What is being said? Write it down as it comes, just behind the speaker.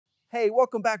Hey,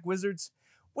 welcome back, Wizards.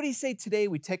 What do you say today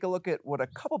we take a look at what a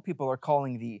couple people are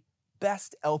calling the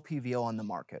best LPVO on the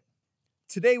market?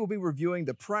 Today we'll be reviewing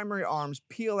the Primary Arms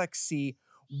PLxC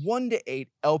 1:8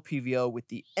 LPVO with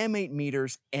the M8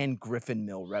 meters and Griffin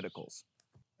mill reticles.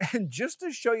 And just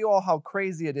to show you all how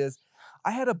crazy it is,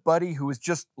 I had a buddy who was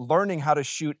just learning how to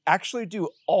shoot, actually do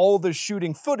all the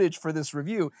shooting footage for this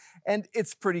review, and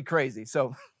it's pretty crazy.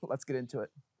 So let's get into it.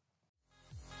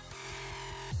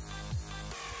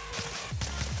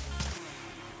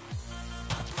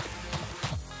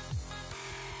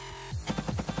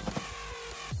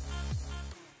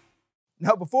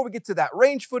 Now, before we get to that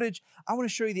range footage, I want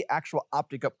to show you the actual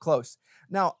optic up close.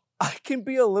 Now, I can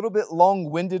be a little bit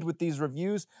long-winded with these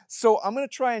reviews, so I'm going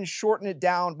to try and shorten it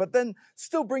down, but then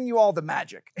still bring you all the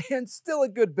magic, and still a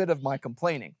good bit of my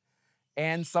complaining.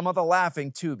 And some of the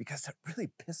laughing too, because it really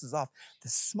pisses off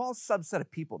this small subset of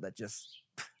people that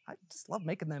I just love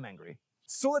making them angry.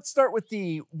 So let's start with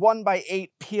the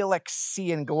 1:8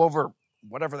 PLx-c and go over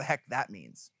whatever the heck that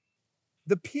means.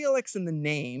 The PLx in the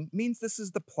name means this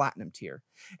is the platinum tier,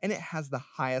 and it has the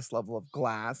highest level of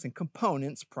glass and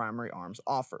components Primary Arms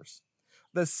offers.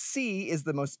 The C is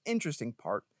the most interesting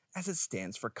part as it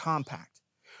stands for compact.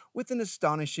 With an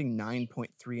astonishing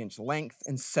 9.3-inch length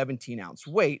and 17-ounce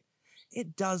weight,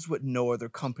 it does what no other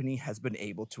company has been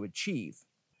able to achieve.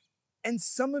 And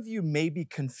some of you may be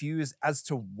confused as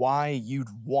to why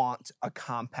you'd want a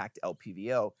compact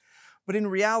LPVO, but in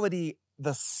reality,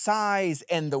 the size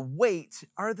and the weight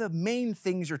are the main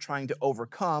things you're trying to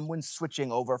overcome when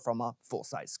switching over from a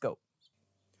full-size scope.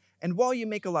 And while you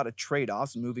make a lot of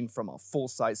trade-offs moving from a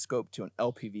full-size scope to an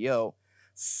LPVO,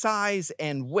 size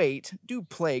and weight do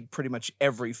plague pretty much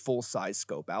every full-size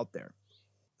scope out there.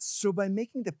 So by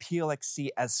making the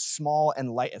PLx-c as small and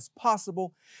light as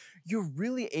possible, you're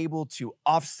really able to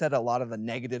offset a lot of the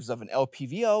negatives of an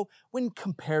LPVO when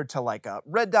compared to like a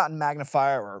red dot and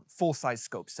magnifier or full-size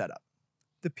scope setup.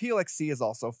 The PLx-c is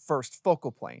also first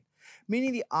focal plane,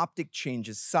 meaning the optic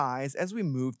changes size as we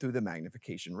move through the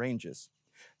magnification ranges.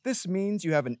 This means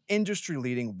you have an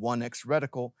industry-leading 1x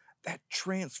reticle that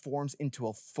transforms into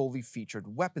a fully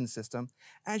featured weapon system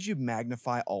as you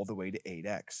magnify all the way to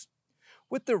 8x.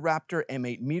 With the Raptor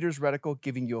M8 meters reticle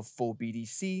giving you a full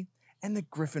BDC, and the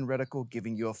Griffin reticle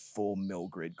giving you a full mill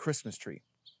grid Christmas tree.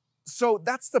 So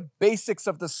that's the basics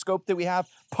of the scope that we have,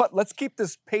 but let's keep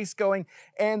this pace going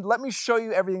and let me show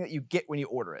you everything that you get when you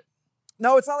order it.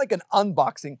 No, it's not like an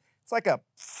unboxing, it's like a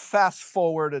fast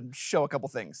forward and show a couple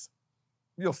things.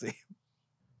 You'll see.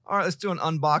 All right, let's do an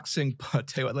unboxing, but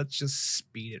tell you what, let's just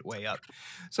speed it way up.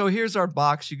 So here's our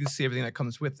box. You can see everything that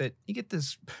comes with it. You get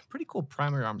this pretty cool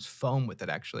Primary Arms foam with it,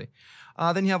 actually.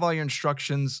 Then you have all your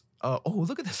instructions. Oh,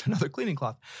 look at this, another cleaning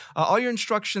cloth. All your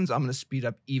instructions, I'm going to speed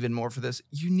up even more for this.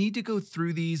 You need to go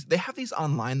through these. They have these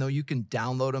online, though. You can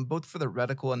download them, both for the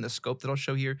reticle and the scope that I'll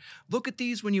show here. Look at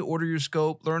these when you order your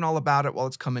scope. Learn all about it while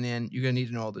it's coming in. You're going to need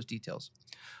to know all those details.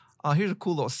 Here's a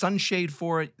cool little sunshade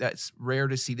for it. That's rare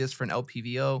to see this for an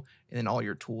LPVO. And then all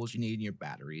your tools you need and your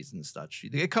batteries and such.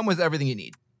 They come with everything you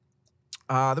need.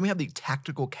 Then we have the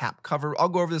tactical cap cover. I'll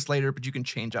go over this later, but you can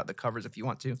change out the covers if you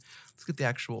want to. Let's get the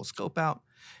actual scope out.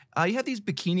 You have these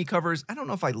bikini covers. I don't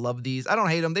know if I love these. I don't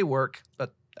hate them. They work,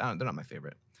 but they're not my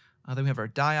favorite. Then we have our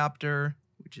diopter,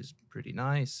 which is pretty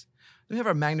nice. Then we have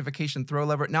our magnification throw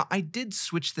lever. Now, I did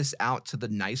switch this out to the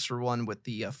nicer one with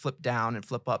the flip down and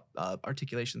flip up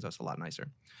articulations. That's a lot nicer.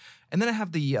 And then I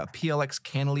have the PLx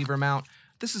cantilever mount.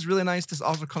 This is really nice. This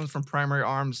also comes from Primary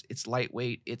Arms. It's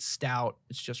lightweight. It's stout.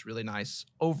 It's just really nice.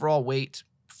 Overall weight,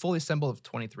 fully assembled, of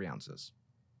 23 ounces.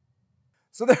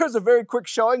 So there's a very quick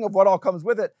showing of what all comes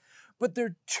with it, but there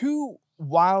are two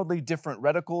wildly different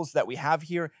reticles that we have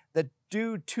here that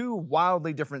do two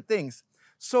wildly different things.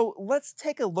 So let's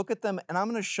take a look at them, and I'm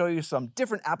going to show you some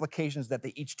different applications that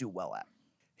they each do well at.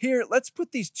 Here, let's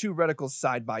put these two reticles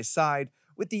side by side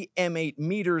with the M8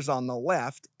 meters on the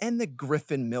left and the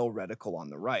Griffin mill reticle on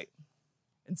the right.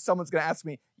 And someone's going to ask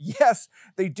me, yes,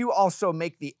 they do also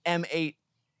make the M8,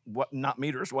 not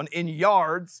meters, one in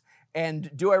yards.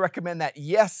 And do I recommend that?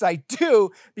 Yes, I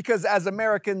do, because as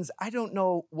Americans, I don't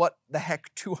know what the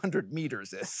heck 200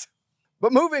 meters is.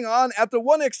 But moving on, at the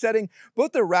 1x setting,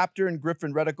 both the Raptor and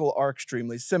Griffin reticle are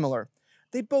extremely similar.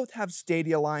 They both have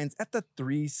stadia lines at the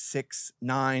 3, 6,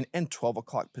 9, and 12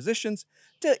 o'clock positions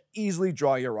to easily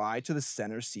draw your eye to the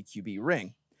center CQB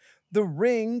ring. The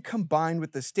ring, combined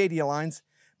with the stadia lines,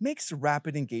 makes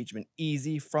rapid engagement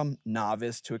easy from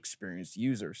novice to experienced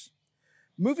users.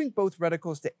 Moving both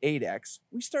reticles to 8x,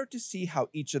 we start to see how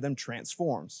each of them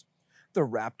transforms. The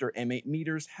Raptor M8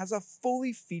 meters has a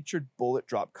fully featured bullet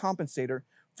drop compensator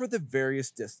for the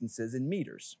various distances in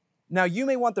meters. Now, you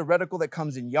may want the reticle that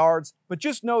comes in yards, but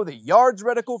just know the yards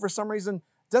reticle, for some reason,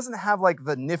 doesn't have like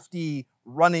the nifty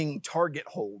running target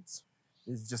holds.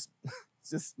 It's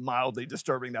just mildly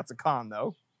disturbing. That's a con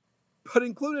though. But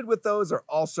included with those are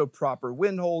also proper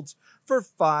wind holds for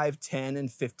 5, 10,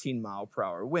 and 15 mile per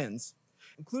hour winds.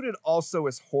 Included also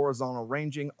is horizontal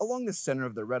ranging along the center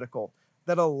of the reticle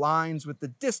that aligns with the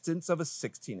distance of a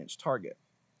 16-inch target.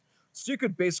 So you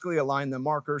could basically align the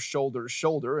marker shoulder to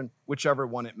shoulder, and whichever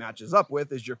one it matches up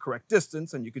with is your correct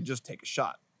distance, and you can just take a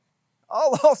shot.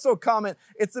 I'll also comment,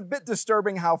 it's a bit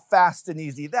disturbing how fast and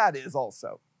easy that is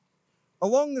also.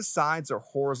 Along the sides are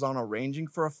horizontal ranging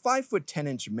for a 5-foot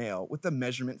 10-inch male with a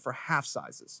measurement for half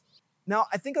sizes. Now,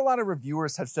 I think a lot of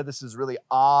reviewers have said this is really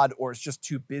odd or it's just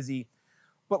too busy,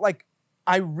 but like,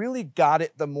 I really got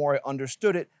it the more I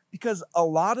understood it, because a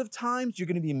lot of times you're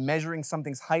going to be measuring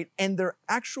something's height and their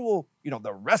actual,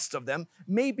 the rest of them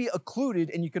may be occluded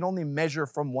and you can only measure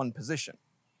from one position.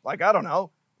 Like, I don't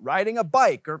know, riding a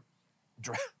bike or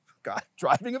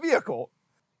driving a vehicle.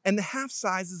 And the half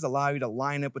sizes allow you to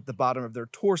line up with the bottom of their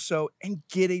torso and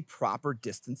get a proper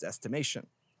distance estimation.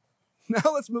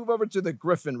 Now let's move over to the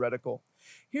Griffin reticle.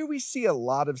 Here we see a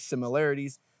lot of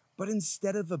similarities, but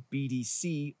instead of a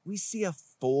BDC, we see a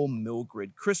full mill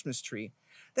grid Christmas tree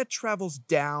that travels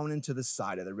down into the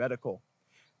side of the reticle.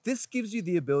 This gives you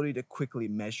the ability to quickly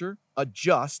measure,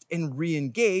 adjust, and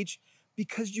re-engage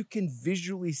because you can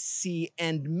visually see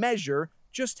and measure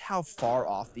just how far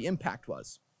off the impact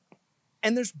was.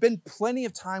 And there's been plenty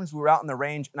of times we were out in the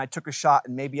range and I took a shot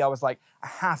and maybe I was like a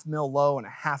 1/2 mil low and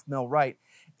a 1/2 mil right.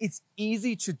 It's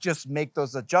easy to just make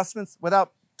those adjustments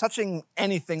without touching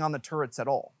anything on the turrets at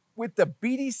all. With the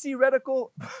BDC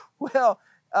reticle, well,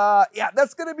 yeah,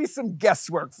 that's gonna be some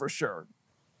guesswork for sure.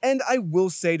 And I will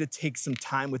say to take some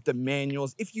time with the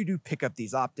manuals if you do pick up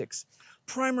these optics.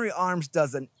 Primary Arms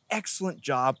does an excellent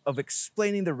job of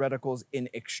explaining the reticles in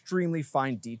extremely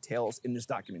fine details in this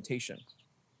documentation.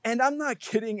 And I'm not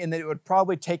kidding in that it would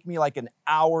probably take me like an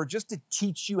hour just to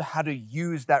teach you how to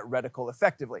use that reticle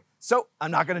effectively. So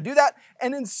I'm not gonna do that,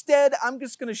 and instead I'm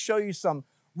just gonna show you some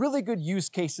really good use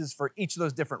cases for each of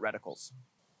those different reticles.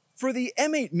 For the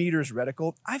M8 meters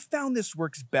reticle, I found this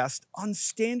works best on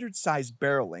standard size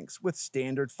barrel lengths with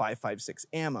standard 5.56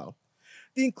 ammo.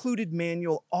 The included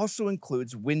manual also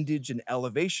includes windage and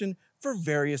elevation for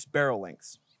various barrel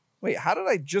lengths. Wait, how did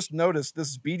I just notice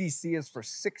this BDC is for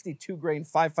 62 grain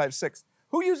 5.56?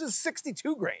 Who uses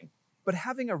 62 grain? But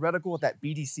having a reticle with that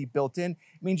BDC built in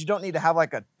means you don't need to have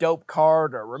like a dope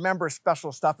card or remember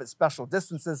special stuff at special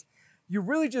distances. You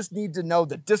really just need to know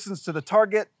the distance to the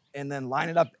target and then line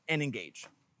it up and engage.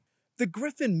 The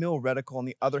Griffin mill reticle, on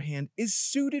the other hand, is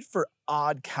suited for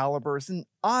odd calibers and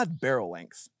odd barrel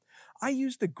lengths. I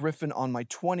used the Griffin on my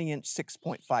 20-inch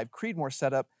 6.5 Creedmoor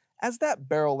setup, as that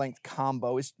barrel length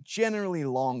combo is generally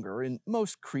longer in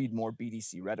most Creedmoor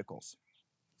BDC reticles.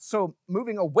 So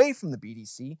moving away from the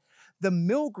BDC, the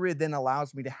mill grid then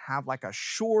allows me to have like a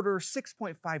shorter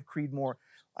 6.5 Creedmoor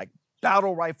like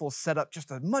battle rifle setup, just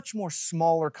a much more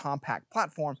smaller compact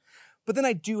platform. But then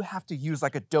I do have to use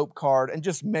like a dope card and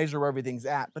just measure where everything's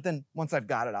at. But then once I've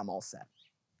got it, I'm all set.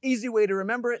 Easy way to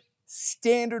remember it,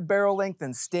 standard barrel length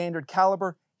and standard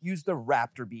caliber, use the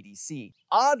Raptor BDC.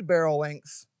 Odd barrel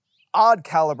lengths, odd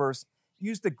calibers,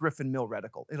 use the Griffin mill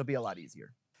reticle. It'll be a lot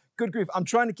easier. Good grief, I'm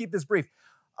trying to keep this brief.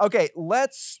 Okay,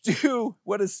 let's do,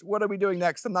 what are we doing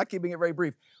next? I'm not keeping it very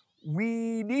brief.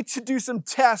 We need to do some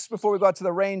tests before we go out to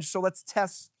the range, so let's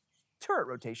test turret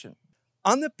rotation.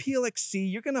 On the PLx-c,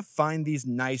 you're gonna find these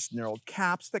nice knurled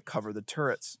caps that cover the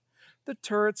turrets. The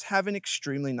turrets have an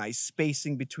extremely nice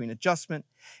spacing between adjustment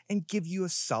and give you a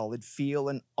solid feel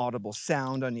and audible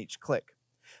sound on each click.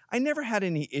 I never had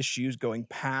any issues going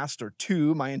past or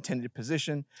to my intended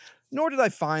position, nor did I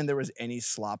find there was any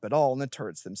slop at all in the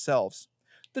turrets themselves.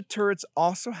 The turrets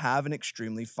also have an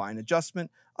extremely fine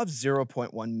adjustment of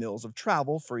 0.1 mils of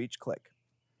travel for each click.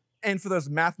 And for those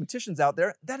mathematicians out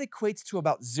there, that equates to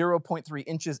about 0.3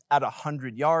 inches at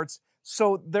 100 yards,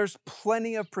 so there's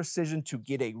plenty of precision to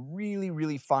get a really,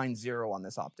 really fine zero on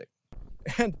this optic.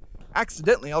 And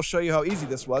accidentally, I'll show you how easy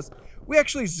this was. We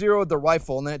actually zeroed the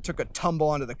rifle and then it took a tumble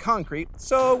onto the concrete,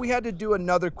 so we had to do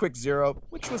another quick zero,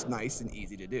 which was nice and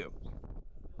easy to do.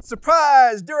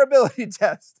 Surprise! Durability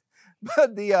test!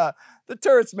 But the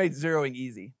turrets made zeroing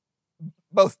easy.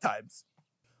 Both times.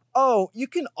 Oh, you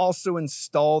can also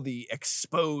install the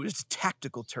exposed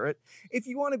tactical turret if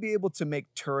you want to be able to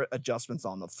make turret adjustments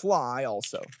on the fly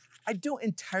also. I don't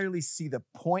entirely see the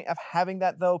point of having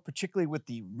that though, particularly with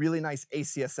the really nice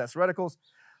ACSS reticles,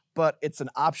 but it's an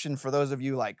option for those of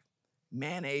you like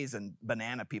mayonnaise and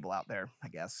banana people out there, I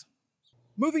guess.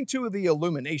 Moving to the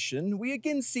illumination, we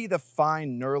again see the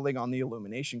fine knurling on the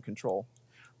illumination control.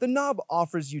 The knob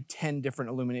offers you 10 different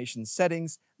illumination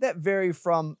settings that vary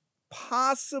from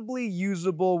possibly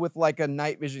usable with like a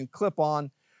night vision clip-on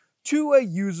to a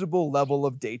usable level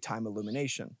of daytime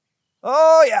illumination.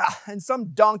 Oh yeah, and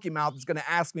some donkey mouth is gonna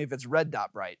ask me if it's red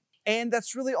dot bright. And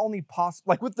that's really only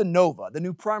possible, like with the Nova, the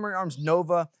new Primary Arms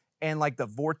Nova and like the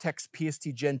Vortex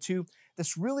PST Gen 2,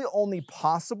 that's really only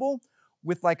possible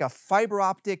with like a fiber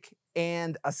optic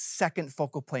and a second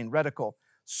focal plane reticle.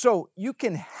 So you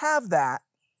can have that,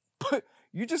 but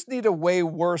you just need a way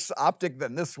worse optic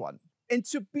than this one. And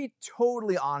to be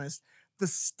totally honest, the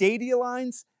Stadia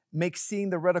lines make seeing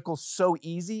the reticle so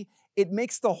easy, it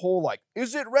makes the whole like,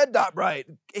 is it red dot bright?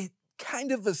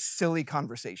 Kind of a silly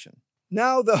conversation.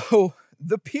 Now though,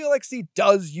 the PLx-c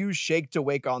does use shake to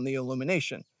wake on the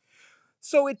illumination.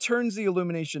 So it turns the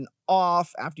illumination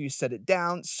off after you set it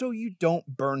down so you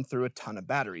don't burn through a ton of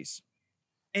batteries.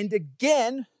 And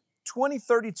again,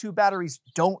 2032 batteries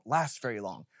don't last very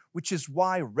long, which is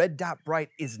why red dot bright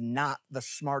is not the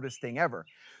smartest thing ever.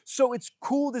 So it's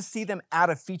cool to see them add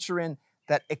a feature in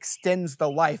that extends the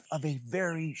life of a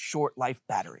very short life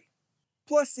battery.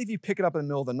 Plus, if you pick it up in the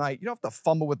middle of the night, you don't have to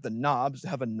fumble with the knobs to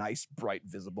have a nice, bright,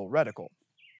 visible reticle.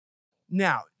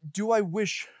 Now, do I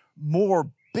wish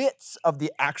more bits of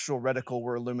the actual reticle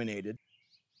were illuminated?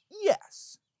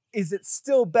 Yes. Is it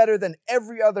still better than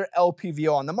every other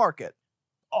LPVO on the market?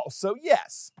 Also,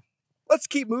 yes. Let's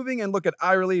keep moving and look at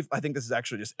eye relief. I think this is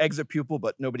actually just exit pupil,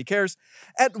 but nobody cares.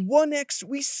 At 1x,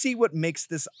 we see what makes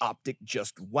this optic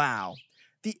just wow.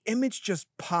 The image just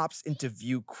pops into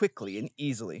view quickly and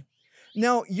easily.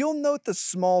 Now, you'll note the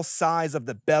small size of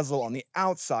the bezel on the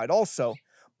outside also,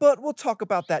 but we'll talk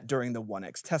about that during the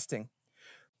 1x testing.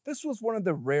 This was one of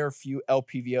the rare few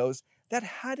LPVOs that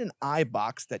had an eye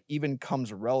box that even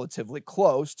comes relatively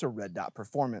close to red dot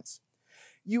performance.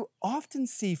 You often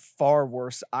see far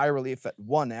worse eye relief at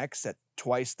 1x at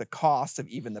twice the cost of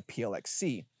even the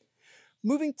PLx-c.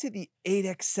 Moving to the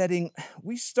 8x setting,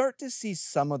 we start to see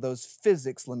some of those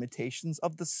physics limitations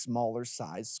of the smaller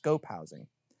size scope housing.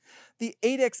 The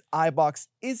 8x eye box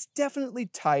is definitely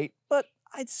tight, but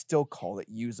I'd still call it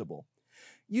usable.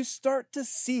 You start to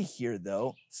see here,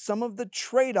 though, some of the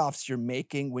trade-offs you're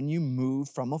making when you move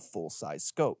from a full-size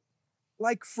scope.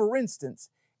 Like, for instance,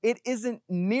 it isn't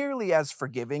nearly as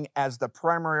forgiving as the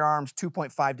Primary Arms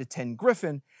 2.5 to 10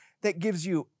 Griffin that gives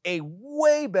you a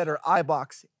way better eye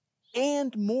box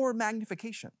and more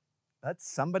magnification. But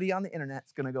somebody on the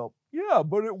internet's gonna go, yeah,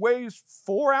 but it weighs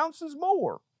 4 ounces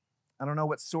more. I don't know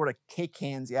what sort of cake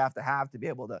hands you have to be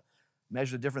able to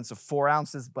measure the difference of 4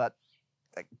 ounces, but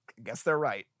I guess they're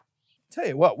right. Tell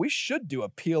you what, we should do a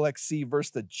PLx-c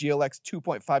versus the GLX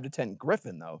 2.5 to 10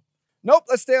 Griffin, though. Nope,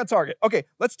 let's stay on target. Okay,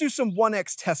 let's do some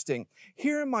 1x testing.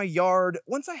 Here in my yard,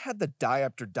 once I had the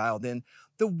diopter dialed in,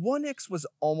 the 1x was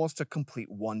almost a complete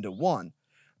 1-to-1.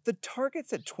 The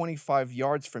targets at 25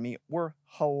 yards from me were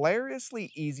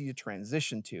hilariously easy to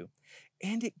transition to,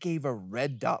 and it gave a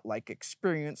red dot-like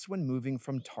experience when moving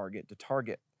from target to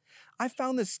target. I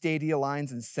found the Stadia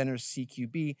lines and center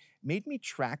CQB made me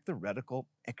track the reticle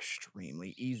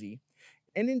extremely easy.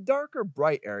 And in darker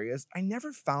bright areas, I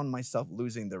never found myself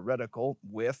losing the reticle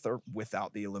with or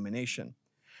without the illumination.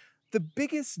 The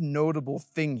biggest notable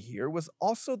thing here was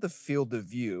also the field of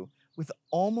view, with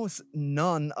almost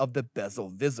none of the bezel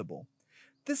visible.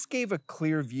 This gave a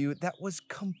clear view that was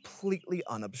completely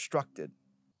unobstructed.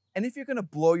 And if you're going to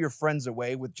blow your friends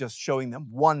away with just showing them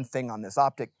one thing on this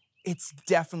optic, it's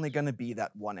definitely going to be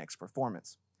that 1x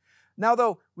performance. Now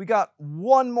though, we got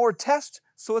one more test,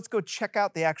 so let's go check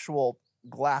out the actual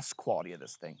glass quality of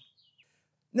this thing.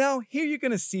 Now here you're going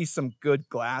to see some good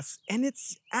glass, and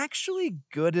it's actually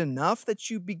good enough that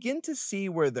you begin to see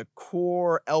where the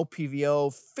core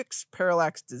LPVO fixed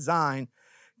parallax design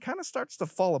kind of starts to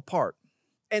fall apart.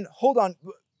 And hold on,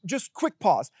 just quick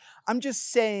pause. I'm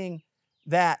just saying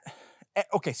that,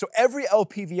 okay, so every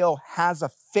LPVO has a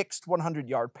fixed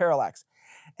 100-yard parallax,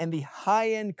 and the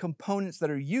high-end components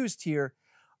that are used here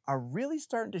are really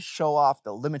starting to show off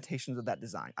the limitations of that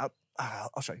design.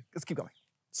 I'll show you. Let's keep going.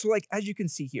 So like, as you can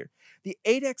see here, the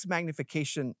 8x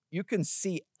magnification, you can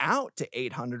see out to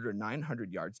 800 or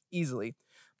 900 yards easily,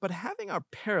 but having our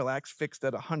parallax fixed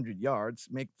at 100 yards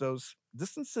make those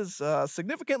distances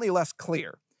significantly less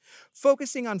clear.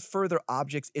 Focusing on further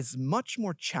objects is much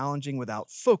more challenging without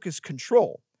focus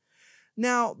control.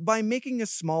 Now, by making a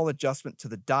small adjustment to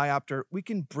the diopter, we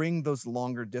can bring those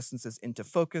longer distances into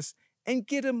focus and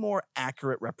get a more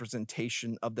accurate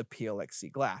representation of the PLx-c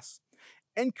glass.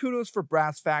 And kudos for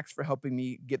Brass Facts for helping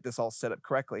me get this all set up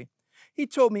correctly. He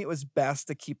told me it was best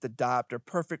to keep the diopter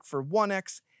perfect for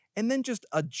 1x and then just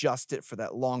adjust it for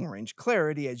that long-range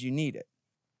clarity as you need it.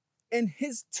 And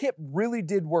his tip really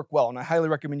did work well, and I highly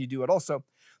recommend you do it also.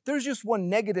 There's just one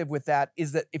negative with that,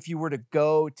 is that if you were to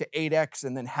go to 8x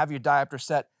and then have your diopter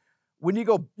set, when you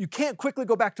go, you can't quickly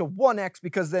go back to 1x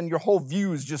because then your whole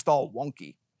view is just all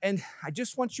wonky. And I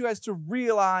just want you guys to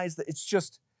realize that it's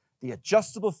just the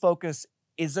adjustable focus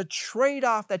is a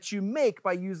trade-off that you make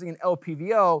by using an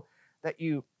LPVO that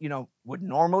you would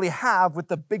normally have with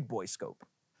the big boy scope.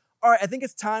 All right, I think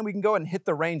it's time we can go and hit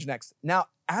the range next. Now,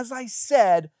 as I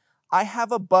said, I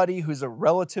have a buddy who's a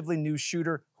relatively new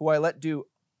shooter who I let do,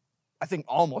 I think,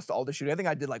 almost all the shooting. I think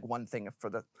I did like one thing for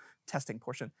the testing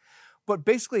portion. But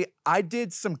basically, I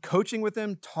did some coaching with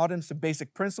him, taught him some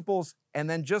basic principles, and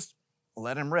then just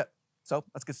let him rip. So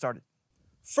let's get started.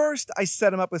 First, I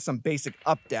set him up with some basic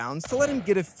up-downs to let him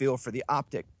get a feel for the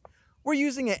optic. We're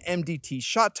using an MDT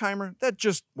shot timer that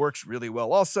just works really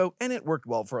well also, and it worked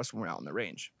well for us when we're out in the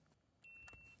range.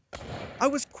 I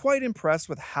was quite impressed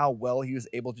with how well he was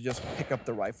able to just pick up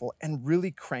the rifle and really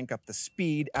crank up the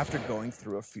speed after going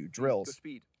through a few drills. Good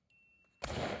speed.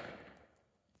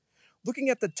 Looking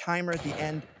at the timer at the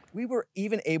end, we were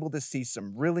even able to see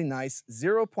some really nice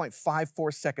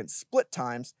 0.54 second split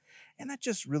times, and that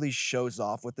just really shows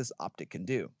off what this optic can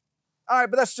do. All right,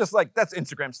 but that's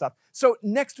Instagram stuff. So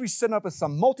next we set up with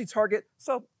some multi-target,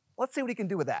 so let's see what he can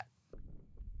do with that.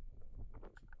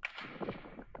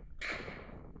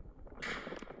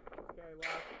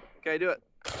 Okay, do it.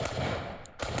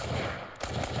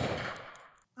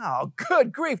 Oh,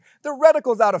 good grief. The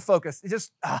reticle's out of focus.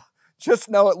 Just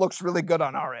know it looks really good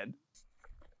on our end.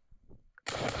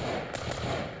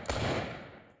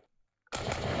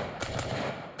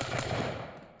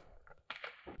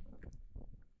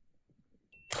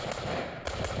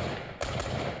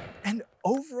 And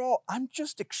overall, I'm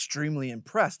just extremely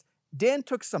impressed. Dan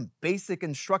took some basic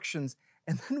instructions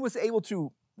and then was able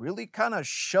to really kind of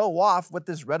show off what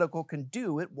this reticle can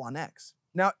do at 1x.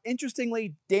 Now,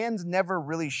 interestingly, Dan's never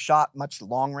really shot much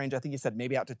long range. I think he said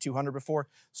maybe out to 200 before.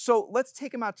 So let's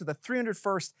take him out to the 300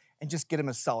 first and just get him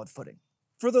a solid footing.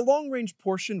 For the long range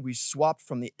portion, we swapped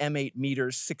from the M8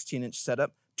 meters 16-inch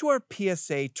setup to our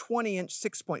PSA 20-inch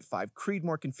 6.5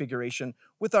 Creedmoor configuration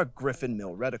with our Griffin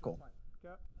mill reticle.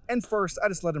 And first, I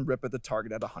just let him rip at the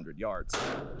target at 100 yards.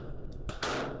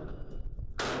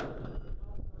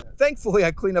 Thankfully,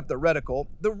 I cleaned up the reticle.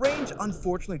 The range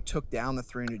unfortunately took down the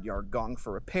 300-yard gong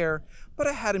for repair, but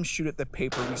I had him shoot at the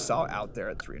paper we saw out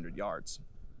there at 300 yards.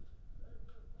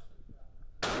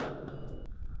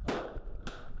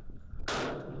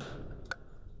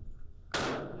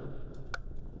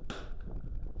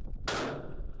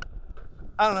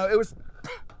 I don't know, it was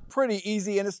pretty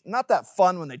easy, and it's not that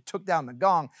fun when they took down the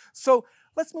gong. So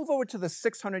let's move over to the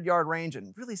 600-yard range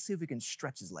and really see if we can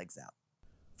stretch his legs out.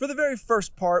 For the very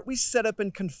first part, we set up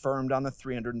and confirmed on the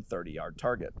 330-yard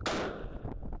target.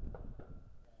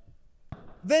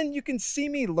 Then you can see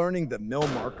me learning the mill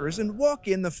markers and walk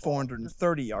in the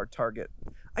 430-yard target.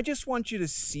 I just want you to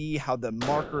see how the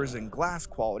markers and glass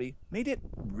quality made it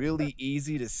really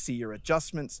easy to see your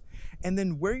adjustments and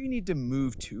then where you need to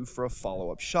move to for a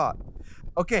follow-up shot.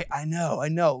 Okay, I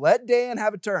know, let Dan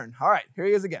have a turn. All right, here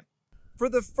he is again. For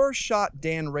the first shot,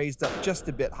 Dan raised up just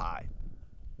a bit high.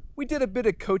 We did a bit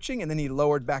of coaching and then he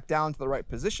lowered back down to the right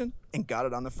position and got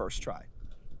it on the first try.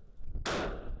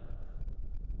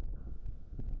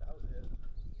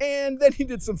 And then he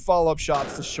did some follow-up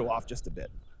shots to show off just a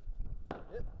bit.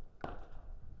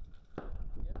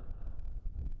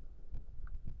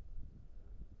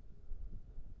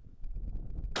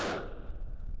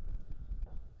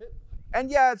 And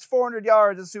yeah, it's 400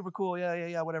 yards, it's super cool,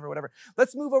 yeah, whatever.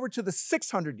 Let's move over to the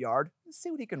 600 yard and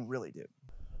see what he can really do.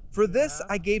 For this,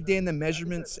 I gave Dan the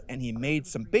measurements and he made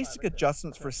some basic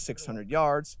adjustments for 600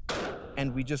 yards,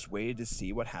 and we just waited to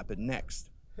see what happened next.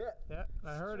 Yeah,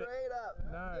 I heard it. Straight up.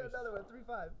 Nice. Do another one,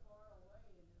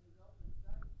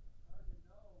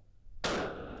 3-5.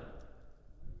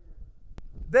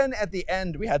 Then at the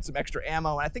end, we had some extra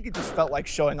ammo, and I think it just felt like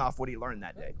showing off what he learned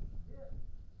that day.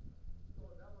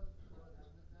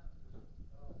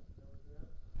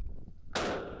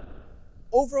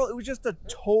 Overall, it was just a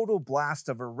total blast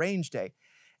of a range day,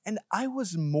 and I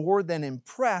was more than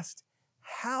impressed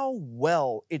how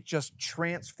well it just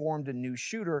transformed a new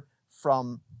shooter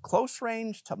from close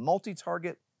range to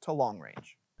multi-target to long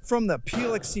range. From the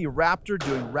PLx-c Raptor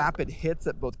doing rapid hits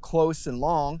at both close and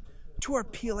long, to our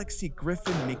PLx-c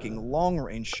Griffin making long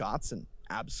range shots an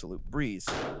absolute breeze.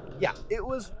 Yeah, it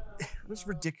was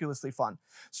ridiculously fun.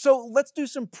 So let's do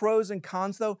some pros and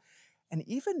cons though, and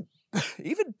even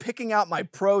even picking out my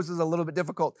pros is a little bit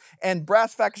difficult. And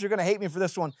brass facts, you're gonna hate me for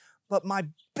this one, but my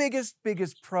biggest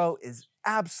pro is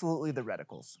absolutely the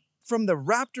reticles. From the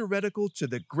Raptor reticle to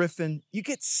the Griffin, you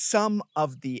get some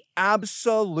of the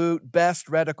absolute best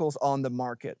reticles on the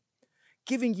market,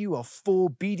 giving you a full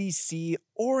BDC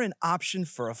or an option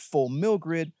for a full mill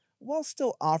grid while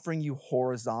still offering you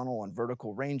horizontal and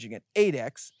vertical ranging at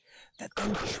 8x that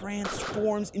then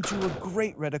transforms into a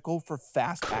great reticle for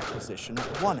fast acquisition at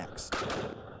 1x.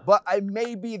 But I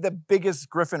may be the biggest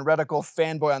Griffin reticle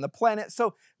fanboy on the planet,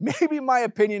 so maybe my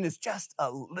opinion is just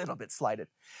a little bit slighted.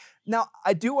 Now,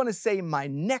 I do want to say my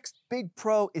next big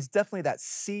pro is definitely that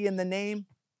C in the name,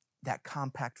 that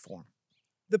compact form.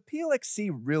 The PLx-c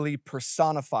really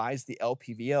personifies the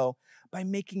LPVO by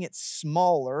making it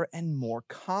smaller and more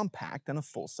compact than a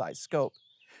full-size scope.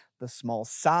 The small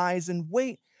size and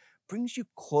weight brings you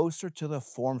closer to the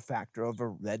form factor of a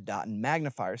red dot and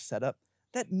magnifier setup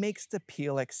that makes the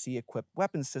PLx-c equipped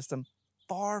weapon system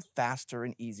far faster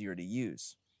and easier to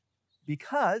use.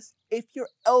 Because if your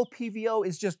LPVO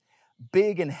is just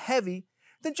big and heavy,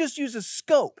 then just use a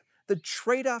scope. The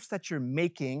trade-offs that you're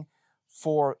making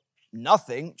for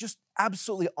nothing just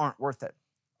absolutely aren't worth it.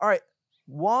 All right,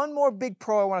 one more big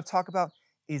pro I want to talk about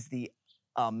is the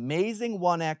amazing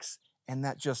 1x and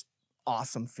that just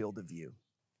awesome field of view.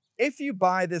 If you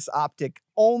buy this optic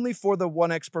only for the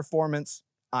 1x performance,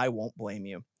 I won't blame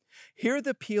you. Here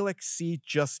the PLx-c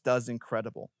just does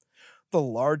incredible. The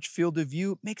large field of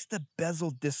view makes the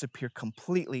bezel disappear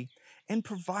completely and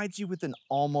provides you with an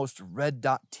almost red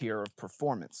dot tier of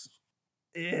performance.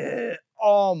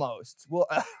 Almost. Well,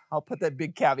 I'll put that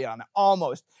big caveat on it.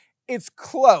 Almost. It's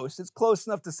close. It's close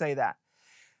enough to say that.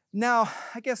 Now,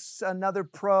 I guess another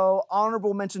pro,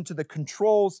 honorable mention to the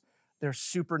controls. They're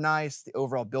super nice. The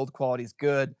overall build quality is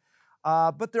good.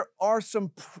 But there are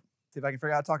some, see if I can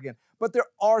figure out how to talk again. But there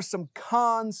are some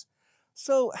cons.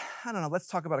 So, I don't know. Let's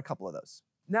talk about a couple of those.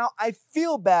 Now, I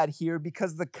feel bad here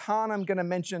because the con I'm going to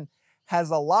mention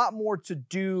has a lot more to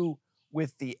do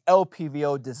with the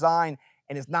LPVO design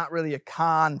and is not really a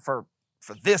con for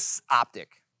this optic.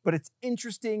 But it's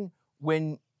interesting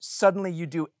when suddenly you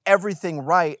do everything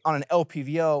right on an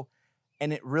LPVO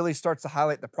and it really starts to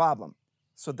highlight the problem.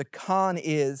 So the con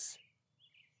is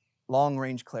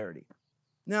long-range clarity.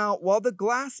 Now, while the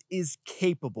glass is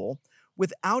capable,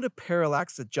 without a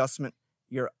parallax adjustment,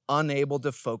 you're unable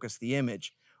to focus the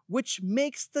image, which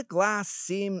makes the glass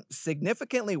seem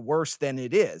significantly worse than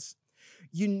it is.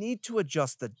 You need to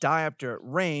adjust the diopter at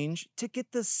range to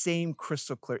get the same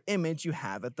crystal clear image you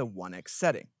have at the 1x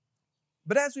setting.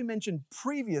 But as we mentioned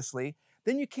previously,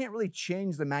 then you can't really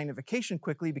change the magnification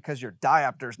quickly because your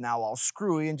diopter is now all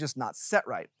screwy and just not set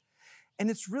right. And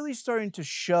it's really starting to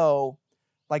show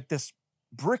like this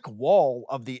brick wall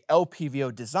of the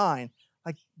LPVO design.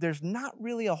 Like there's not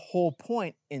really a whole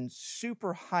point in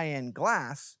super high-end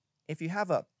glass if you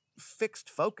have a fixed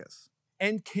focus.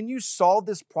 And can you solve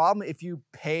this problem if you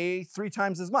pay 3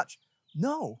 times as much?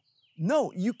 No,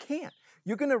 you can't.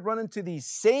 You're gonna run into the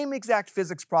same exact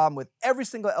physics problem with every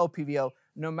single LPVO,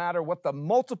 no matter what the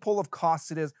multiple of costs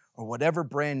it is or whatever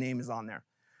brand name is on there.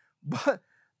 But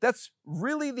that's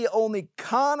really the only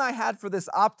con I had for this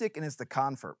optic, and it's the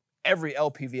con for every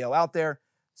LPVO out there,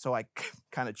 so I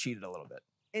kind of cheated a little bit.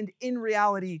 And in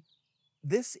reality,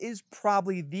 this is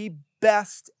probably the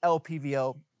best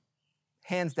LPVO,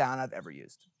 hands down, I've ever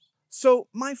used. So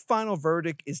my final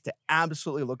verdict is to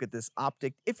absolutely look at this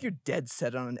optic if you're dead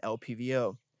set on an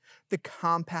LPVO. The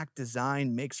compact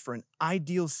design makes for an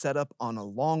ideal setup on a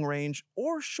long range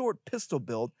or short pistol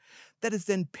build that is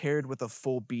then paired with a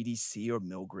full BDC or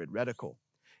mill grid reticle,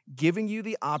 giving you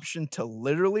the option to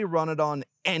literally run it on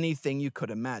anything you could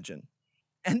imagine.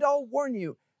 And I'll warn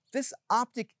you, this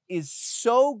optic is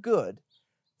so good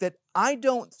that I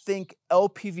don't think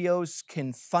LPVOs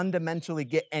can fundamentally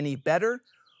get any better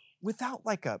without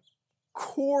like a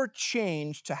core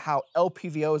change to how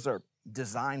LPVOs are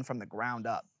designed from the ground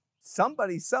up.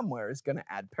 Somebody somewhere is going to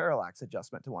add parallax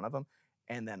adjustment to one of them,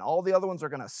 and then all the other ones are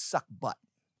going to suck butt.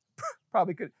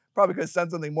 Probably could have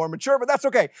said something more mature, but that's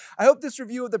okay. I hope this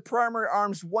review of the Primary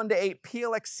Arms 1-8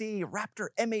 PLx-c, Raptor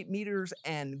M8 meters,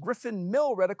 and Griffin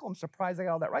mill reticle, I'm surprised I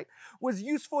got all that right, was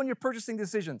useful in your purchasing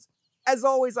decisions. As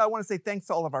always, I want to say thanks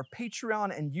to all of our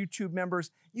Patreon and YouTube members.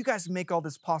 You guys make all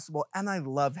this possible, and I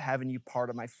love having you part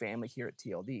of my family here at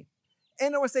TLD.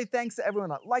 And I want to say thanks to everyone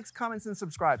that likes, comments, and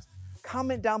subscribes.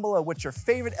 Comment down below what your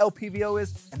favorite LPVO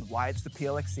is and why it's the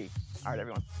PLx-c. All right,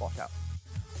 everyone, walk out.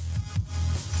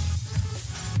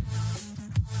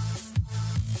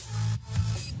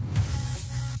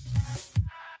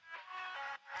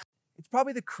 It's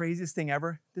probably the craziest thing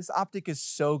ever. This optic is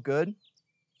so good,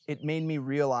 it made me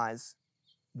realize,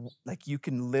 like, you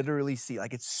can literally see,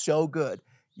 like, it's so good,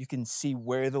 you can see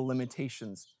where the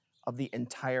limitations of the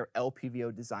entire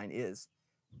LPVO design is,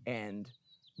 and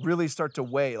really start to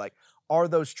weigh, like, are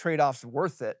those trade-offs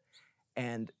worth it?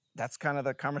 And that's kind of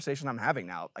the conversation I'm having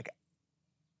now. Like,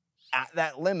 at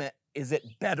that limit, is it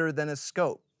better than a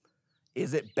scope?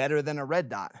 Is it better than a red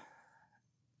dot?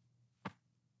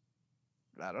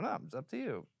 I don't know. It's up to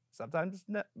you. Sometimes,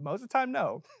 most of the time,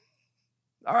 no.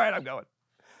 All right, I'm going.